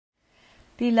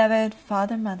Beloved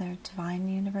Father, Mother, Divine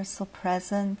Universal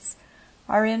Presence,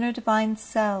 our inner divine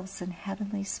selves and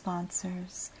heavenly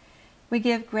sponsors, we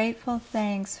give grateful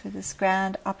thanks for this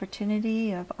grand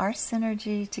opportunity of our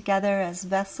synergy together as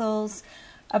vessels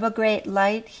of a great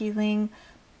light, healing,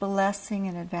 blessing,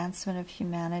 and advancement of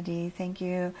humanity. Thank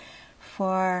you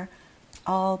for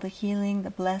all the healing,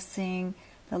 the blessing,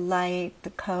 the light,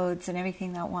 the codes, and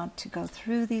everything that want to go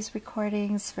through these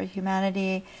recordings for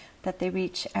humanity, that they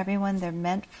reach everyone they're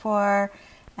meant for,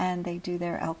 and they do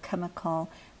their alchemical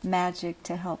magic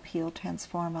to help heal,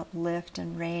 transform, uplift,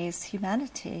 and raise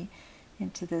humanity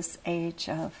into this age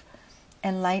of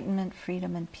enlightenment,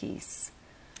 freedom, and peace.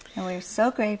 And we're so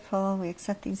grateful. We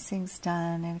accept these things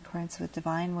done in accordance with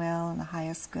divine will and the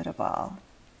highest good of all.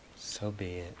 So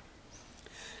be it.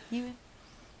 You.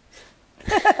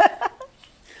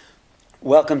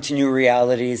 Welcome to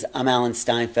Newrealities. I'm Alan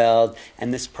Steinfeld,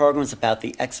 and this program is about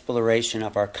the exploration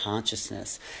of our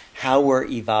consciousness, how we're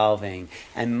evolving.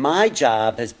 And my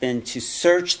job has been to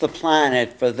search the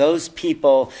planet for those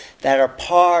people that are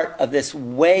part of this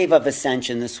wave of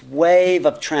ascension, this wave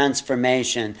of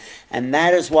transformation. And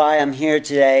that is why I'm here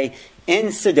today in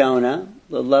Sedona,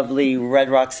 the lovely Red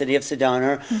Rock city of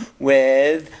Sedona,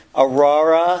 with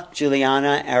Aurora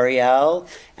Julianna Ariel,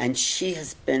 and she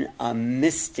has been a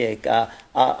mystic, a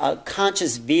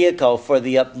conscious vehicle for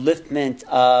the upliftment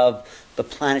of the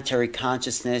planetary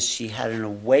consciousness. She had an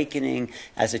awakening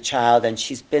as a child, and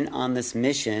she's been on this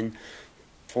mission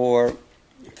for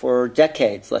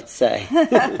decades, let's say.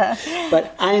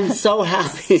 But I'm so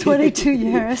happy. 22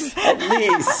 years. At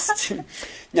least.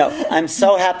 No, I'm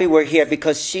so happy we're here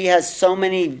because she has so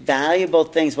many valuable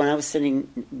things. When I was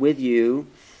sitting with you,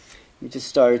 you just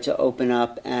started to open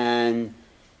up, and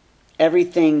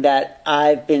everything that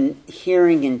I've been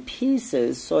hearing in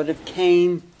pieces sort of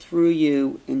came through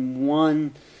you in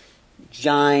one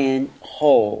giant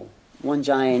whole, one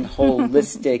giant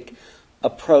holistic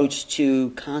approach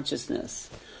to consciousness.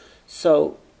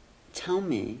 So tell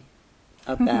me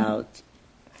about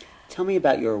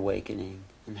your awakening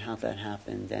and how that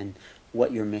happened and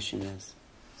what your mission is.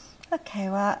 Okay,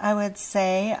 well, I would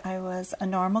say I was a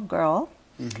normal girl,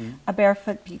 a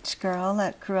barefoot beach girl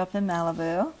that grew up in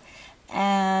Malibu,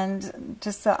 and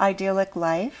just the idyllic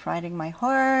life, riding my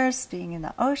horse, being in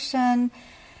the ocean.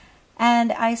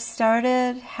 And I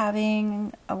started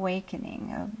having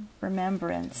awakening, a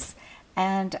remembrance,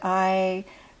 and I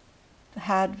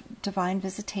had divine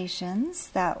visitations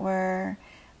that were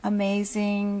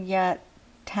amazing yet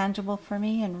tangible for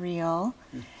me and real.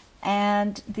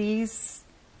 And these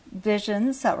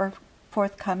visions that were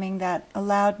forthcoming that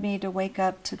allowed me to wake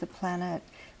up to the planet,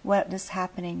 what is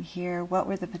happening here, what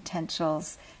were the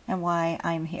potentials, and why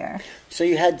I'm here. So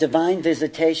you had divine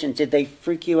visitations. Did they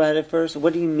freak you out at first?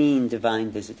 What do you mean, divine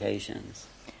visitations?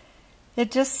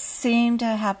 It just seemed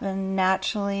to happen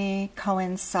naturally,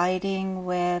 coinciding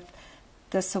with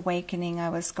this awakening I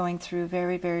was going through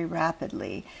very, very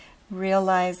rapidly,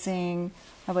 realizing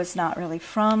I was not really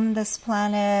from this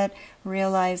planet,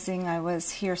 realizing I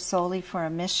was here solely for a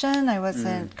mission. I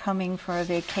wasn't coming for a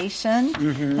vacation,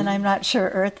 and I'm not sure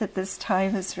Earth at this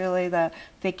time is really the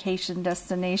vacation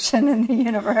destination in the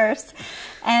universe,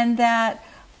 and that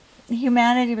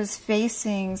humanity was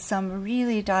facing some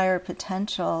really dire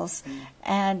potentials,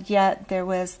 and yet there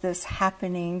was this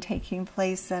happening taking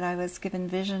place that I was given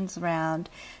visions around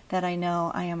that I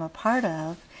know I am a part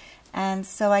of. And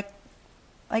so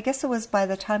I guess it was by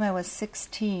the time I was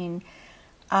 16,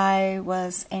 I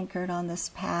was anchored on this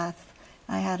path.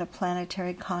 I had a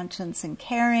planetary conscience and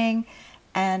caring,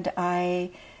 and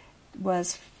I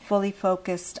was fully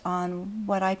focused on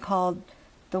what I called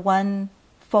the one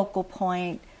focal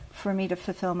point for me to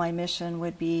fulfill my mission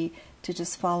would be to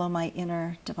just follow my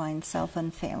inner divine self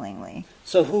unfailingly.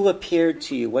 So who appeared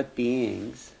to you? What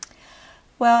beings?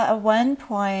 Well, at one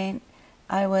point,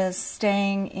 I was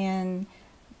staying in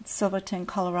Silverton,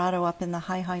 Colorado, up in the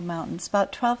high mountains,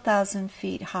 about 12,000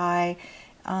 feet high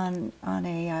on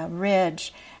a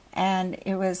ridge, and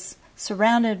it was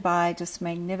surrounded by just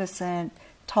magnificent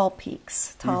tall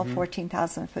peaks, tall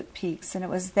 14,000-foot peaks. And it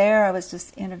was there I was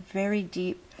just in a very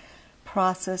deep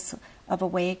process of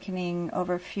awakening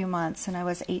over a few months, and I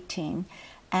was 18.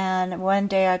 And one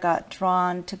day I got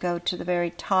drawn to go to the very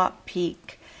top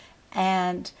peak,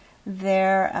 and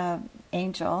there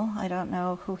angel, I don't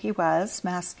know who he was,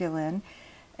 masculine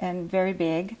and very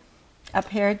big,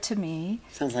 appeared to me.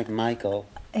 Sounds like Michael.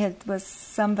 It was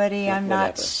somebody, Well, I'm whatever.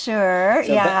 not sure.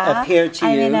 So yeah. appeared to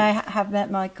I you. mean, I have met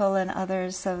Michael and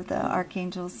others of the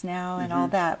archangels now and all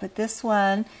that, but this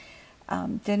one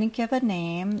didn't give a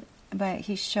name, but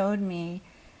he showed me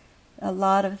a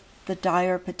lot of the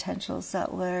dire potentials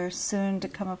that were soon to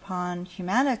come upon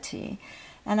humanity.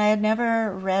 And I had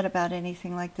never read about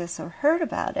anything like this or heard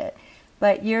about it.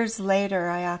 But years later,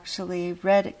 I actually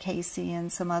read at Casey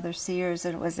and some other seers,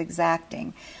 and it was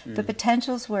exacting. The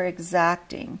potentials were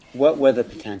exacting. What were the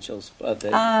potentials of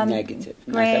the negative?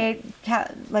 Great,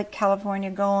 like California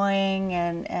going,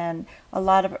 and a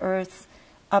lot of earth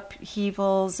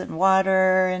upheavals and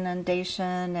water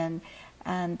inundation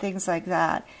and things like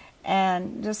that.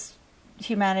 And just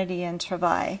humanity in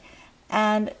travail.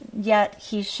 And yet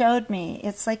he showed me,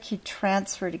 it's like he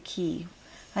transferred a key.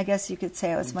 I guess you could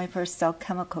say it was my first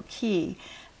alchemical key,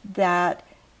 that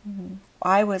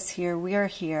I was here, we're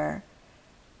here,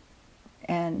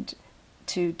 and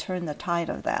to turn the tide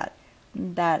of that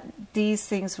these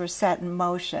things were set in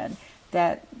motion,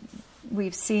 that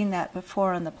we've seen that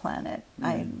before on the planet.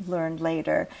 I learned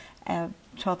later,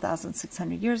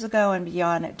 12,600 years ago and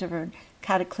beyond, at different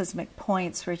cataclysmic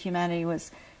points where humanity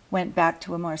went back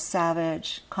to a more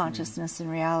savage consciousness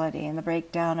and reality, and the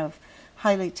breakdown of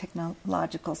highly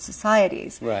technological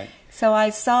societies. Right. So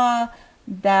I saw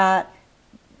that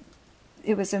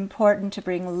it was important to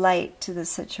bring light to the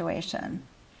situation.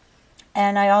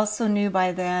 And I also knew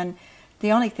by then,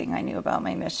 the only thing I knew about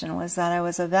my mission was that I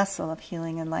was a vessel of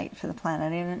healing and light for the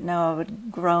planet. I didn't know I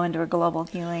would grow into a global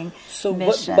healing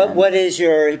mission. But what is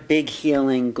your big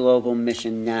healing global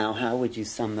mission now? How would you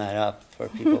sum that up for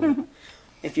people?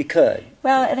 If you could.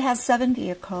 Well, it has 7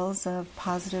 vehicles of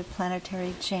positive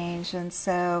planetary change, and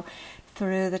so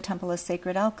through the Temple of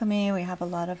Sacred Alchemy, we have a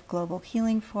lot of global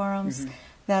healing forums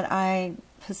that I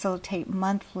facilitate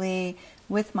monthly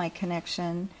with my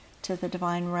connection to the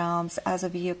divine realms as a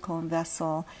vehicle and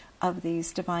vessel of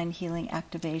these divine healing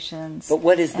activations. But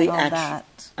what is the actual?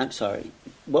 I'm sorry.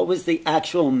 What was the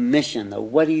actual mission, though?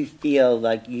 What do you feel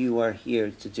like you are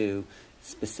here to do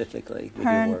specifically with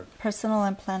your work? Personal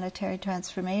and planetary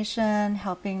transformation,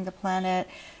 helping the planet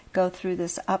go through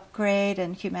this upgrade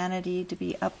and humanity to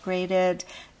be upgraded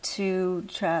to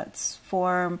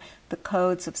transform the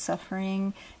codes of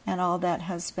suffering and all that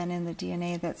has been in the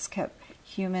DNA that's kept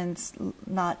humans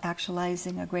not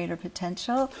actualizing a greater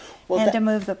potential, and to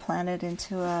move the planet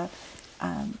into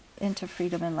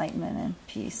freedom, enlightenment, and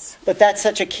peace. But that's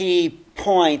such a key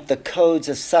point, the codes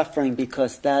of suffering,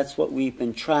 because that's what we've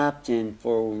been trapped in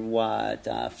for,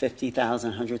 50,000,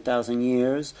 100,000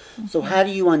 years. So how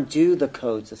do you undo the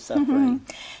codes of suffering?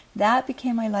 That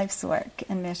became my life's work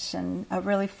and mission, a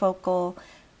really focal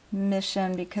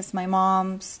mission, because my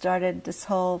mom started this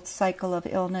whole cycle of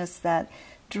illness that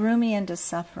drew me into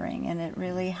suffering, and it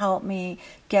really helped me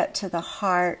get to the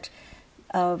heart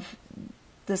of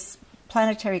this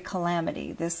planetary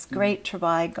calamity, this great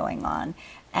travail going on,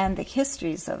 and the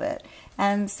histories of it.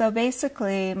 And so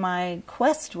basically my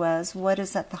quest was, what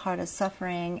is at the heart of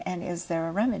suffering, and is there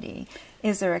a remedy?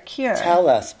 Is there a cure? Tell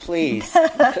us, please,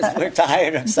 because we're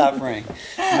tired of suffering.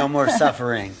 No more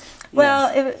suffering.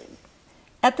 Well,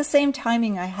 at the same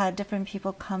timing, I had different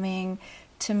people coming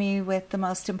to me with the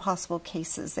most impossible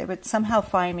cases. They would somehow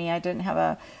find me. I didn't have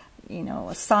a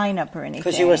sign up or anything.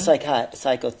 Because you were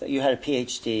you had a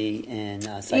PhD in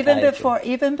psychiatry.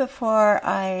 Even before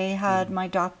I had my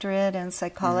doctorate in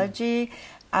psychology,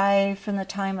 I, from the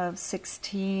time of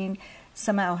 16,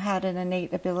 somehow had an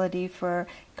innate ability for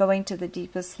going to the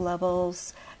deepest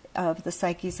levels of the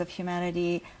psyches of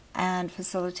humanity and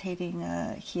facilitating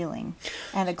a healing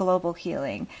and a global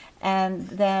healing. And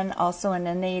then also an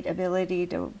innate ability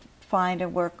to find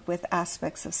and work with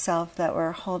aspects of self that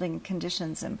were holding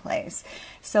conditions in place.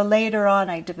 So later on,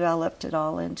 I developed it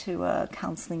all into a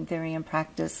counseling theory and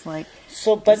practice, like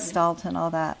Gestalt and all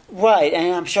that. Right,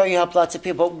 and I'm sure you help lots of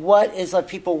people. But what is, like,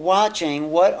 people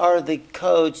watching, what are the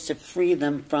codes to free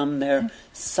them from their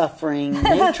suffering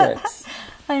matrix?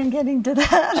 I'm getting to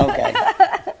that. Okay.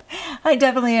 I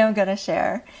definitely am going to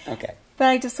share. Okay. But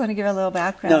I just want to give a little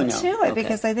background to it,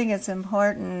 because I think it's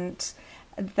important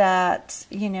that,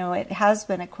 it has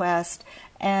been a quest,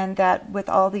 and that with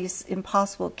all these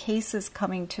impossible cases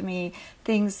coming to me,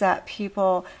 things that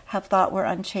people have thought were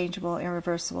unchangeable,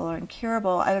 irreversible, or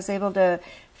incurable, I was able to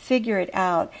figure it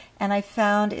out. And I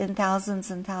found in thousands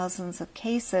and thousands of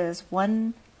cases,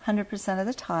 100% of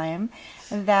the time,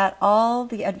 that all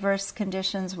the adverse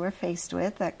conditions we're faced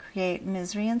with that create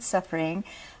misery and suffering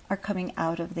are coming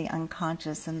out of the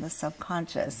unconscious and the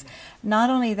subconscious. Not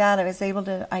only that, I was able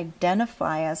to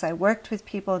identify as I worked with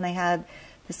people and they had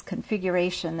this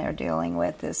configuration they're dealing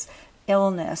with, this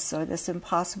illness or this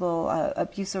impossible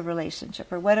abusive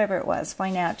relationship or whatever it was,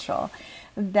 financial,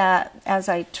 that as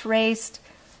I traced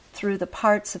through the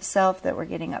parts of self that were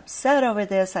getting upset over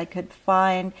this, I could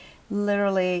find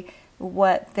literally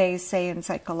what they say in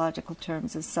psychological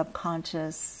terms as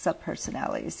subconscious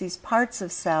subpersonalities. These parts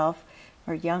of self,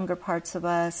 or younger parts of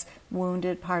us,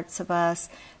 wounded parts of us,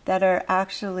 that are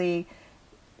actually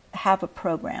have a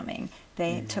programming.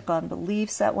 They took on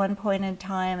beliefs at one point in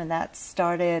time, and that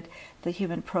started the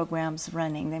human programs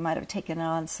running. They might have taken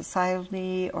on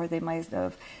society, or they might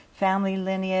have family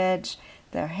lineage,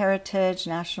 their heritage,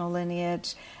 national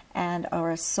lineage, and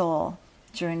or a soul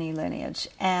journey lineage.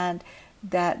 And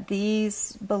that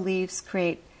these beliefs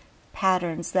create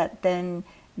patterns that then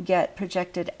get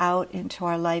projected out into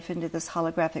our life, into this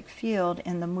holographic field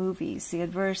in the movies, the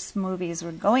adverse movies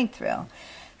we're going through.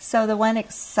 So the one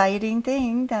exciting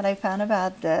thing that I found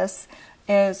about this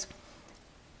is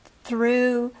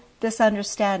through this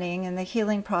understanding and the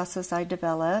healing process I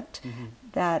developed,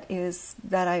 that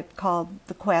I call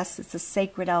the quest. It's a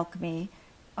sacred alchemy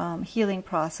healing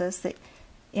process, the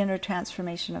inner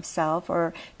transformation of self,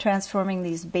 or transforming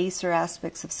these baser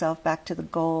aspects of self back to the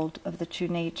gold of the true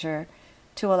nature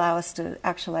to allow us to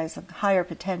actualize a higher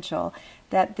potential,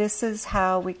 that this is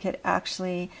how we could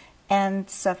actually end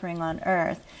suffering on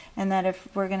earth. And that if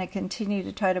we're going to continue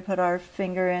to try to put our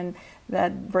finger in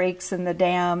that breaks in the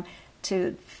dam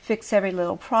to fix every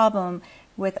little problem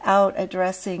without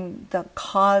addressing the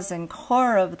cause and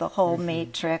core of the whole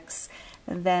matrix,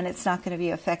 then it's not going to be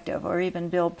effective. Or even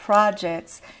build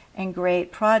projects and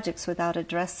great projects without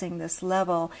addressing this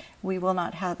level, we will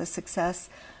not have the success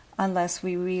unless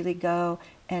we really go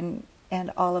and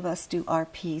all of us do our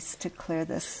piece to clear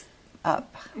this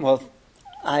up. Well,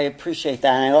 I appreciate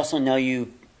that. And I also know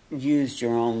you used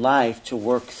your own life to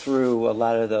work through a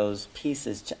lot of those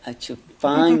pieces to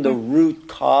find the root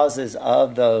causes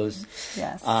of those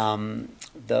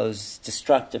those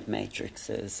destructive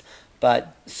matrices.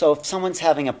 But so if someone's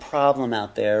having a problem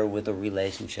out there with a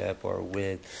relationship or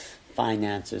with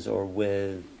finances or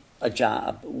with a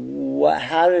job,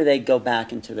 how do they go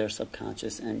back into their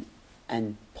subconscious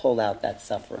and pull out that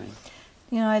suffering?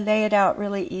 You know, I lay it out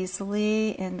really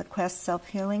easily in the Quest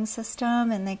self-healing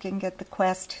system, and they can get the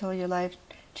Quest Heal Your Life,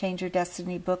 Change Your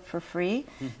Destiny book for free.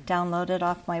 Download it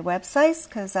off my websites,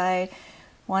 because I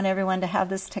want everyone to have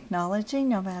this technology,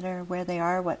 no matter where they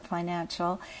are, what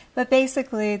financial. But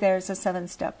basically, there's a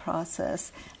 7-step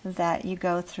process that you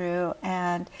go through.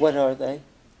 And what are they?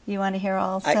 You want to hear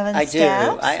all 7 I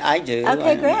steps? I do.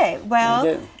 Okay, great.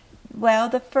 Well,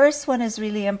 the first one is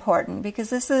really important, because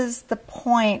this is the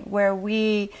point where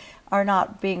we are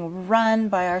not being run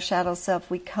by our shadow self.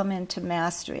 We come into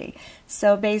mastery.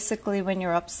 So basically, when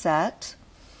you're upset,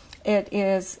 it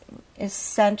is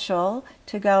essential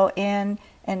to go in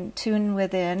and tune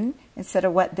within instead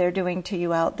of what they're doing to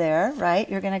you out there, right?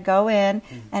 You're going to go in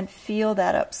and feel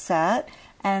that upset,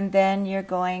 and then you're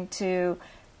going to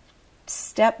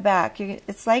step back.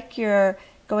 It's like you're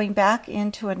going back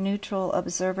into a neutral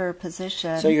observer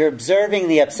position. So you're observing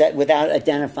the upset without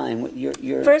identifying what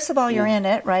you're First of all, you're in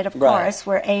it, right? Of course,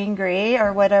 we're angry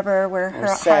or whatever. We're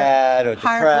sad or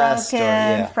depressed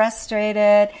heartbroken,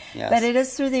 frustrated. Yes. But it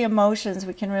is through the emotions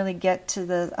we can really get to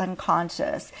the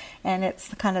unconscious, and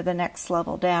it's kind of the next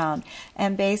level down.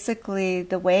 And basically,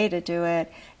 the way to do it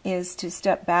is to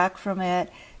step back from it,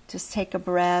 just take a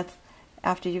breath.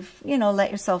 After you've,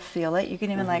 let yourself feel it, you can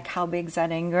even like, how big's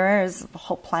that anger? Is the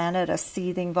whole planet a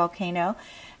seething volcano?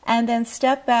 And then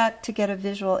step back to get a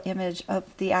visual image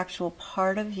of the actual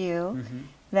part of you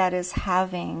that is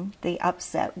having the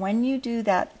upset. When you do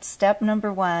that, step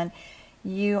number 1,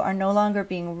 you are no longer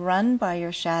being run by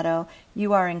your shadow,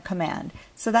 you are in command.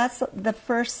 So that's the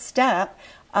first step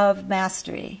of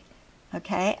mastery.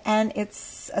 Okay, and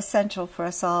it's essential for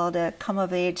us all to come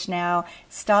of age now,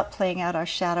 stop playing out our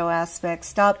shadow aspects,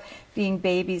 stop being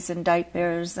babies in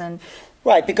diapers. And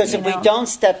right, because if we don't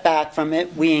step back from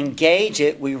it, we engage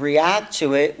it, we react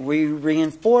to it, we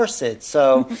reinforce it.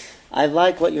 So I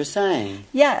like what you're saying.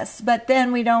 Yes, but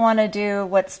then we don't want to do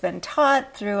what's been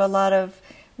taught through a lot of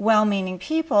well-meaning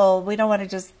people. We don't want to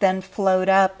just then float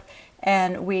up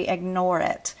and we ignore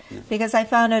it. Because I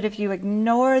found out if you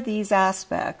ignore these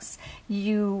aspects,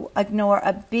 you ignore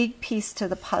a big piece to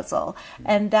the puzzle.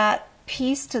 And that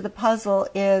piece to the puzzle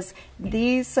is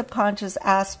these subconscious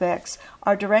aspects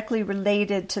are directly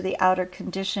related to the outer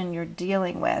condition you're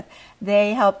dealing with.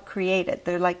 They help create it.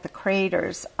 They're like the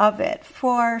creators of it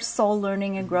for soul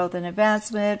learning and growth and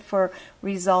advancement, for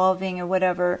resolving or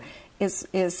whatever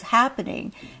is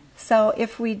happening. So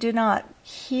if we do not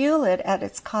heal it at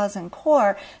its cause and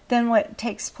core, then what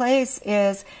takes place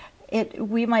is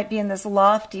we might be in this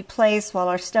lofty place while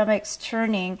our stomach's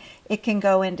churning. It can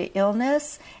go into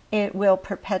illness. It will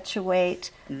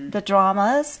perpetuate the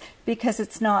dramas because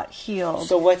it's not healed.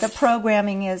 So what's the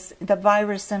programming is, the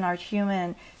virus in our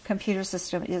human computer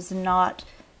system is not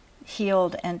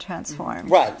healed and transformed.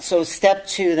 Right. So step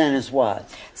 2 then is what?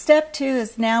 Step 2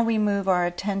 is now we move our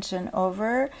attention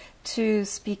over to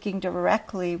speaking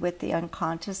directly with the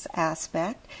unconscious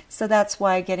aspect. So that's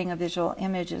why getting a visual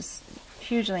image is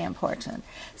hugely important.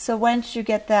 So once you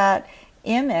get that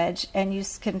image and you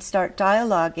can start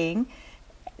dialoguing,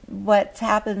 what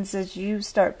happens is you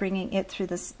start bringing it through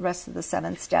the rest of the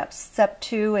 7 steps. Step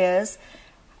 2 is,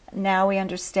 now we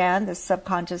understand the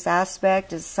subconscious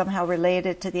aspect is somehow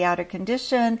related to the outer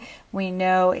condition. We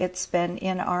know it's been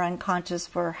in our unconscious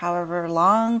for however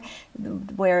long,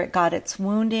 where it got its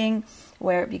wounding,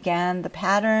 where it began the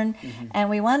pattern. And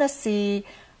we want to see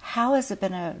how has it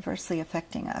been adversely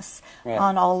affecting us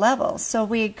on all levels. So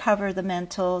we cover the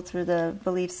mental through the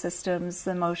belief systems,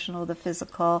 the emotional, the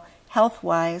physical,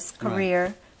 health-wise,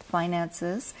 career,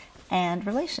 finances, and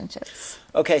relationships.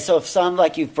 Okay, so if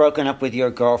like you've broken up with your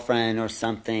girlfriend or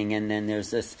something, and then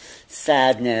there's this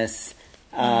sadness,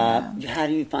 how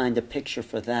do you find a picture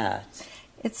for that?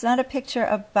 It's not a picture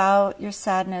about your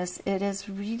sadness. It is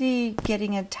really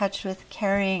getting in touch with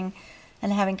caring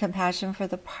and having compassion for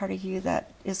the part of you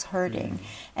that is hurting.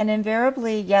 And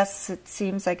invariably, yes, it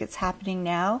seems like it's happening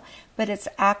now, but it's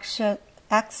accessing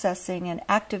and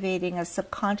activating a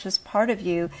subconscious part of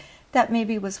you that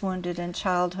maybe was wounded in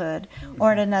childhood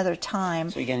or at another time.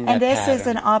 So and this is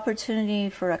an opportunity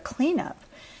for a cleanup.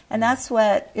 And that's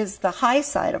what is the high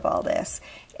side of all this.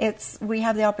 We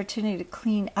have the opportunity to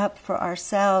clean up for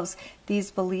ourselves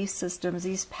these belief systems,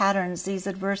 these patterns, these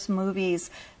adverse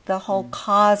movies, the whole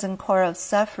cause and core of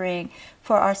suffering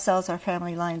for ourselves, our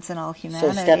family lines, and all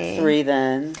humanity. So step 3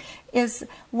 then? Is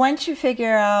once you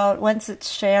figure out, once it's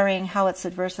sharing how it's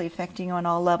adversely affecting you on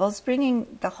all levels,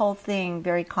 bringing the whole thing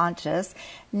very conscious,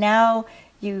 now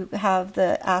you have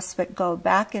the aspect go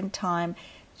back in time,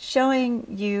 showing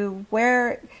you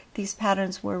where these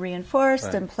patterns were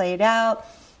reinforced and played out,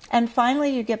 and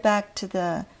finally you get back to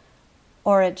the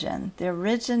origin, the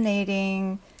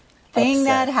originating thing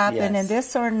that happened in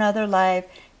this or another life.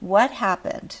 What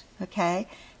happened, okay?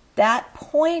 That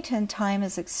point in time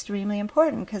is extremely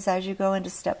important, because as you go into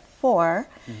step 4,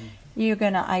 you're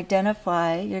going to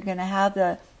identify, you're going to have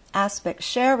the aspect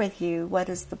share with you what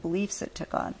is the beliefs it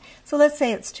took on. So let's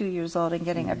say it's 2 years old and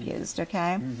getting abused,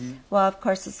 okay? Well, of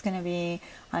course it's going to be,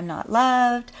 I'm not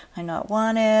loved, I'm not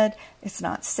wanted, it's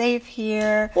not safe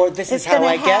here. Or this is how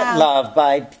I get love,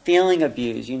 by feeling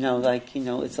abused,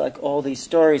 it's like all these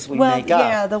stories we make up.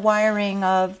 Yeah, the wiring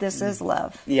of this is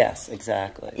love. Yes,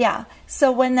 exactly. Yeah,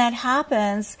 so when that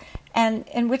happens,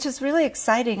 and which is really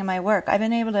exciting in my work, I've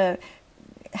been able to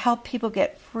help people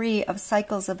get free of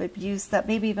cycles of abuse that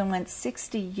maybe even went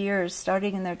 60 years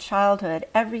starting in their childhood,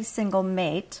 every single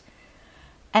mate.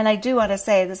 And I do want to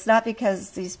say this, not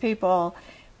because these people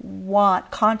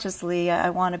want consciously, I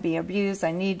want to be abused,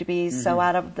 I need to be, so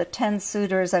out of the 10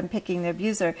 suitors I'm picking the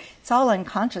abuser. It's all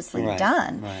unconsciously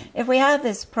done. If we have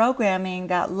this programming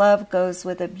that love goes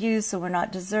with abuse, so we're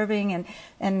not deserving,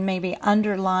 and maybe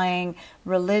underlying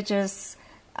religious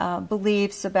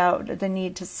beliefs about the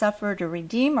need to suffer to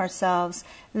redeem ourselves,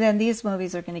 then these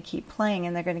movies are going to keep playing,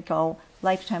 and they're going to go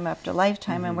lifetime after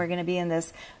lifetime, and we're going to be in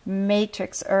this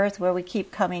matrix earth where we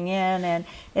keep coming in, and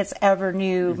it's ever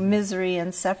new misery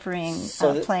and suffering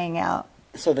playing out.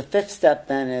 So the 5th step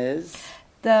then is?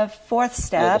 The 4th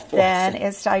step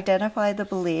is to identify the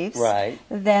beliefs.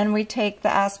 Then we take the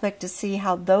aspect to see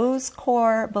how those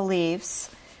core beliefs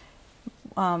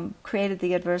created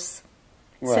the adverse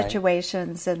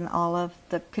situations and all of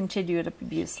the continued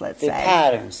abuse, let's say. The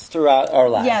patterns throughout our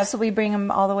lives. Yeah, so we bring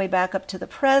them all the way back up to the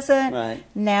present.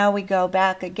 Now we go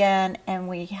back again, and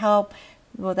we help,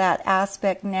 well, that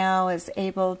aspect now is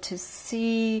able to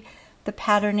see the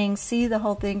patterning, see the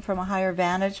whole thing from a higher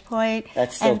vantage point,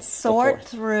 and sort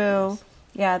through,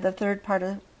 the 3rd part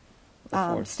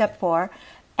of step 4,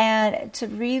 and to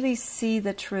really see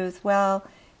the truth. Well,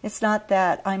 it's not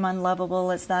that I'm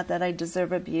unlovable, it's not that I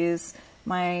deserve abuse,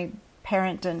 my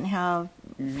parent didn't have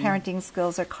parenting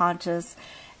skills or conscious,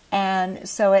 and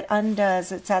so it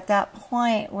undoes. It's at that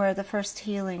point where the first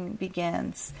healing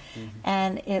begins,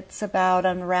 and it's about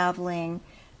unraveling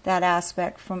that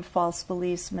aspect from false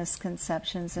beliefs,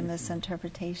 misconceptions, and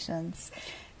misinterpretations.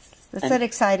 It's an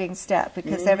exciting step,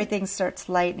 because everything starts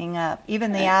lightening up.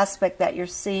 Even the aspect that you're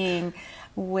seeing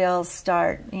will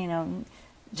start,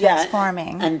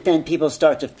 transforming. Yeah, and then people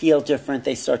start to feel different.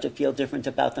 They start to feel different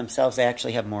about themselves. They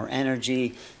actually have more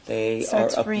energy. They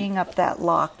starts freeing up that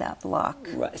block.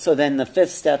 Right. So then the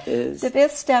fifth step is? The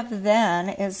fifth step then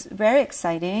is very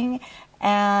exciting,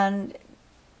 and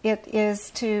it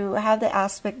is to have the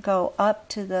aspect go up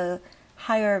to the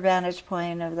higher vantage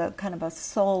point of the kind of a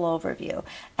soul overview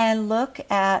and look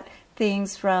at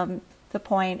things from the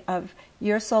point of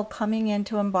your soul coming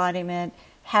into embodiment,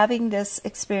 having this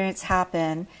experience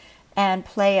happen and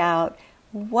play out.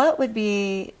 What would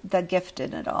be the gift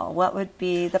in it all? What would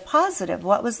be the positive?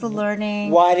 What was the learning?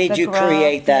 Why did you growth,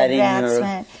 create that in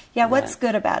your... Yeah, what's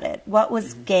good about it? What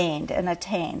was gained and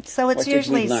attained? So it's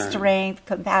usually strength,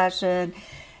 compassion,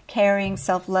 caring,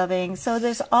 self-loving. So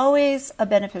there's always a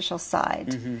beneficial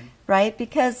side, right?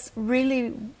 Because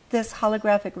really this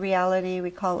holographic reality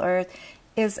we call Earth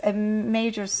is a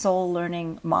major soul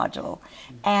learning module.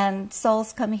 And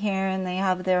souls come here and they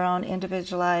have their own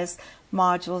individualized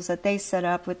modules that they set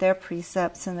up with their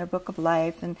precepts and their book of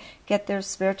life and get their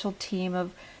spiritual team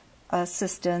of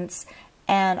assistants,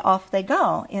 and off they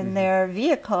go in their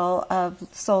vehicle of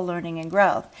soul learning and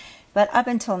growth. But up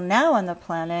until now on the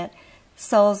planet,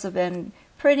 souls have been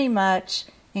pretty much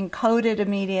encoded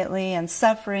immediately and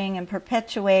suffering and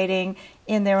perpetuating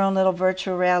in their own little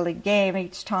virtual reality game,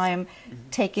 each time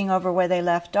taking over where they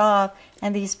left off,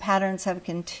 and these patterns have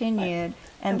continued,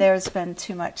 and there's been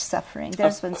too much suffering.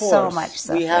 There's been so much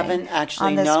suffering. We haven't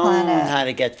actually known how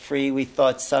to get free. We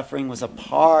thought suffering was a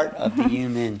part of the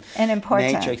human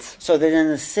matrix. So then in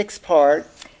the sixth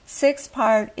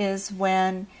part is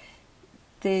when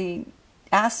the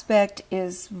aspect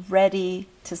is ready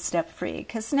to step free,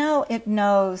 because now it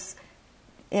knows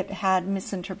it had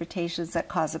misinterpretations that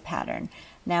cause a pattern.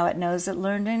 Now it knows it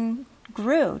learned and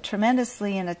grew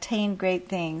tremendously and attained great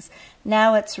things.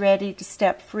 Now it's ready to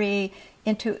step free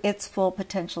into its full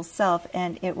potential self,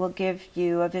 and it will give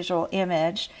you a visual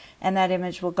image, and that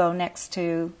image will go next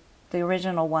to the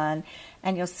original one,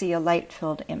 and you'll see a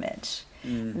light-filled image.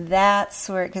 That's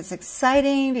where it gets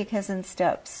exciting, because in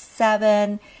step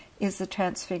 7 is the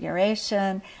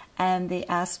transfiguration, and the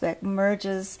aspect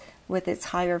merges with its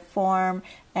higher form,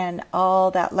 and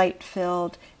all that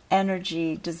light-filled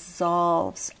energy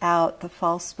dissolves out the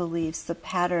false beliefs, the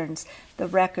patterns, the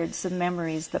records, the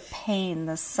memories, the pain,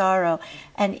 the sorrow,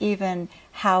 and even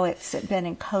how it's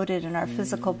been encoded in our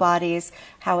physical bodies,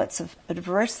 how it's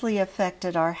adversely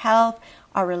affected our health,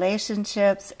 our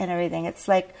relationships, and everything. It's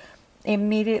like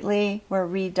immediately we're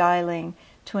redialing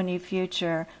to a new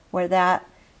future where that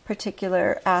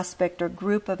particular aspect or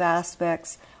group of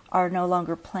aspects are no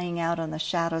longer playing out on the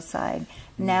shadow side.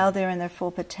 Now they're in their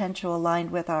full potential, aligned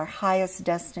with our highest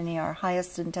destiny, our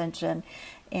highest intention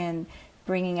in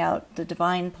bringing out the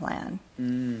divine plan.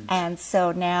 And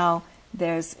so now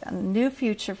there's a new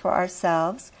future for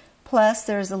ourselves, plus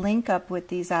there's a link up with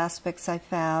these aspects I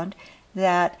found,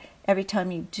 that every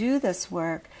time you do this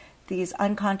work, these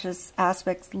unconscious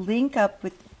aspects link up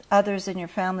with others in your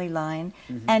family line,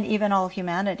 and even all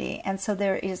humanity. And so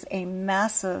there is a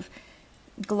massive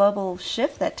global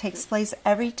shift that takes place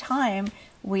every time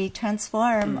we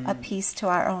transform a piece to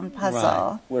our own puzzle.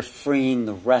 Right. We're freeing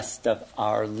the rest of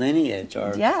our lineage,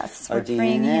 our yes, our we're DNA.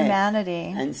 Freeing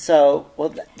humanity. And so,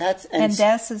 well, that's... And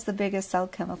this is the biggest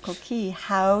alchemical key,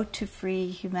 how to free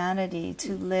humanity,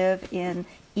 to live in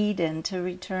Eden, to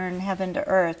return heaven to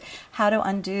earth, how to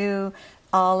undo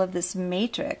all of this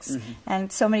matrix.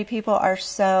 And so many people are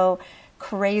so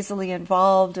crazily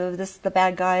involved of this, the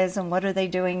bad guys, and what are they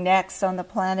doing next on the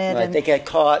planet? Right, and they get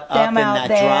caught up in that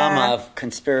drama of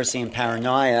conspiracy and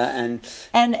paranoia,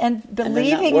 and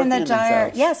believing in the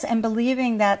dire, yes, and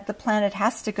believing that the planet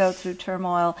has to go through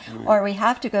turmoil, or we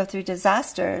have to go through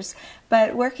disasters.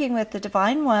 But working with the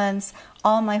divine ones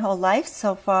all my whole life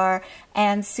so far,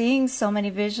 and seeing so many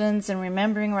visions and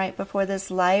remembering right before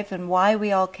this life and why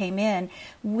we all came in,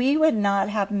 we would not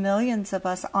have millions of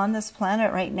us on this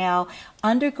planet right now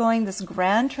undergoing this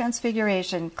grand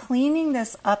transfiguration, cleaning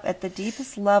this up at the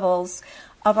deepest levels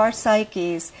of our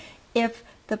psyches, if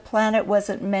the planet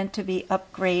wasn't meant to be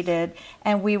upgraded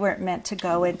and we weren't meant to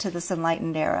go into this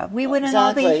enlightened era. We wouldn't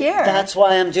all be here. That's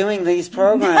why I'm doing these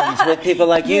programs with people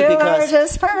like you. Because are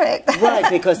just perfect.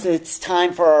 Right, because it's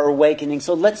time for our awakening.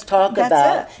 So let's talk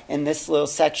about, in this little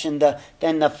section,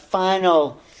 then the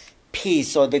final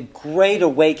piece, or the great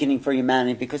awakening for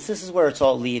humanity, because this is where it's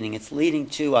all leading. It's leading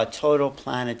to a total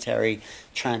planetary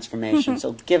transformation.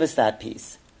 So give us that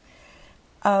piece.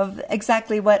 Of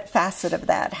exactly what facet of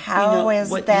that? How is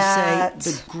what that? You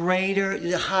say, the greater,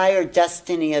 the higher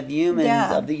destiny of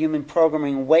humans, of the human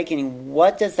programming awakening,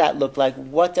 what does that look like?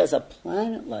 What does a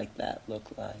planet like that look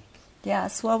like?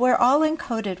 Yes, well, we're all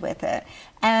encoded with it.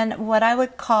 And what I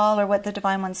would call, or what the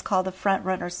Divine Ones call, the front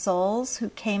runner souls who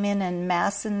came in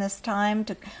mass in this time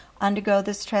to undergo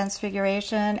this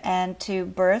transfiguration and to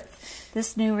birth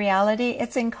this new reality,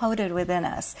 it's encoded within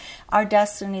us. Our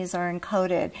destinies are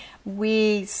encoded.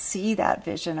 We see that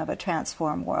vision of a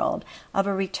transformed world, of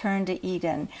a return to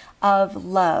Eden, of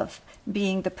love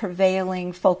being the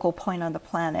prevailing focal point on the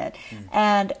planet,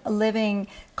 and living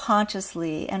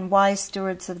consciously and wise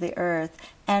stewards of the earth,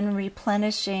 and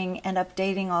replenishing and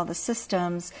updating all the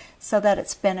systems so that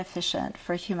it's beneficent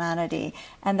for humanity,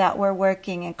 and that we're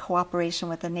working in cooperation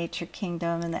with the nature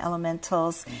kingdom and the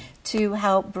elementals to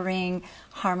help bring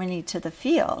harmony to the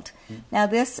field. Now,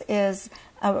 this is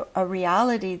a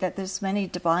reality that there's many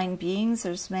divine beings,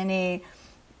 there's many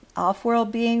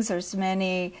off-world beings, there's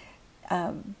many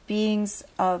beings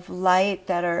of light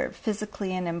that are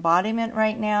physically in embodiment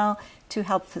right now to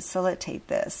help facilitate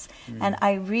this. And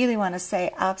I really want to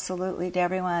say absolutely to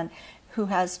everyone who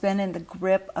has been in the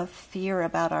grip of fear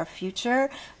about our future,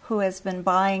 who has been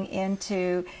buying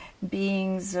into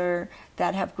beings that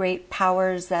have great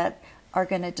powers that are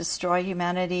going to destroy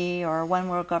humanity or one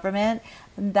world government,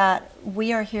 that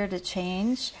we are here to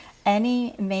change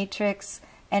any matrix,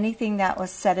 anything that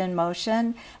was set in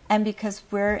motion. And because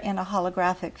we're in a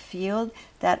holographic field,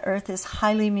 that earth is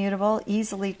highly mutable,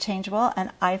 easily changeable,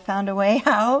 and I found a way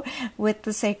out with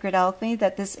the sacred alchemy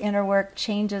that this inner work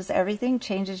changes everything,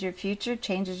 changes your future,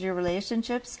 changes your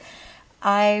relationships.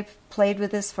 I've played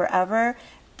with this forever.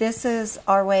 This is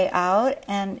our way out,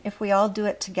 and if we all do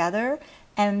it together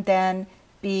and then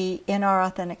be in our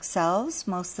authentic selves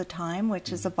most of the time,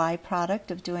 which is a byproduct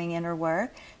of doing inner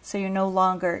work. So you're no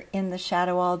longer in the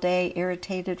shadow all day,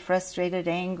 irritated, frustrated,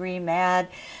 angry, mad,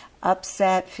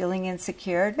 upset, feeling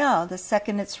insecure. No, the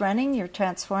second it's running, you're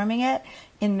transforming it.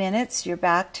 In minutes, you're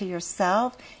back to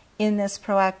yourself. In this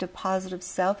proactive, positive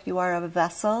self, you are a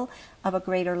vessel of a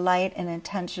greater light and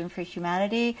intention for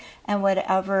humanity. And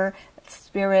whatever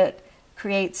spirit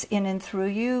creates in and through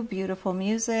you, beautiful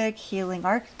music, healing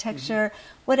architecture,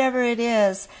 whatever it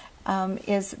is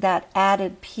that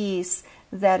added piece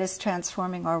that is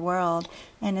transforming our world.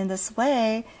 And in this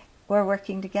way, we're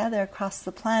working together across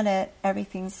the planet.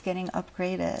 Everything's getting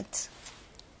upgraded.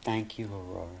 Thank you,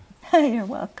 Aurora. You're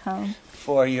welcome.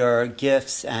 For your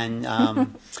gifts and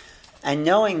and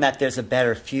knowing that there's a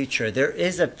better future. There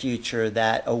is a future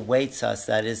that awaits us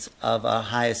that is of a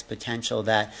highest potential,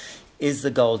 that is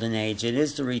the golden age. It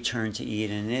is the return to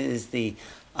Eden. It is the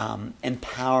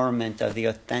empowerment of the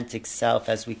authentic self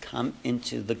as we come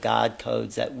into the God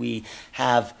codes that we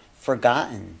have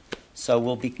forgotten. So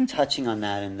we'll be touching on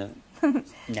that in the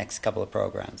next couple of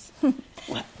programs.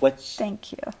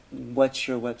 Thank you. What's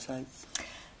your website?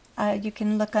 You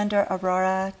can look under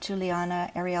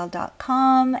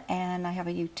aurorajuliannaariel.com, and I have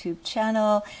a YouTube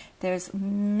channel. There's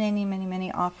many, many,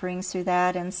 many offerings through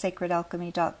that, and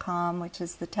sacredalchemy.com, which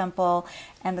is the temple,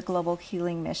 and the Global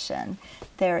Healing Mission.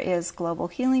 There is global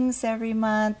healings every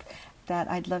month that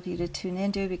I'd love you to tune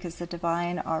into, because the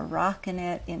Divine are rocking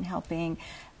it in helping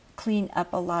clean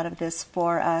up a lot of this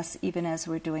for us, even as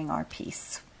we're doing our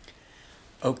piece.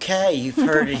 Okay, you've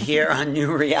heard it here on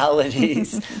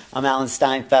Newrealities. I'm Alan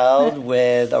Steinfeld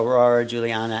with Aurora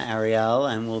Julianna Ariel,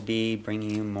 and we'll be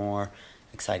bringing you more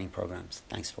exciting programs.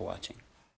 Thanks for watching.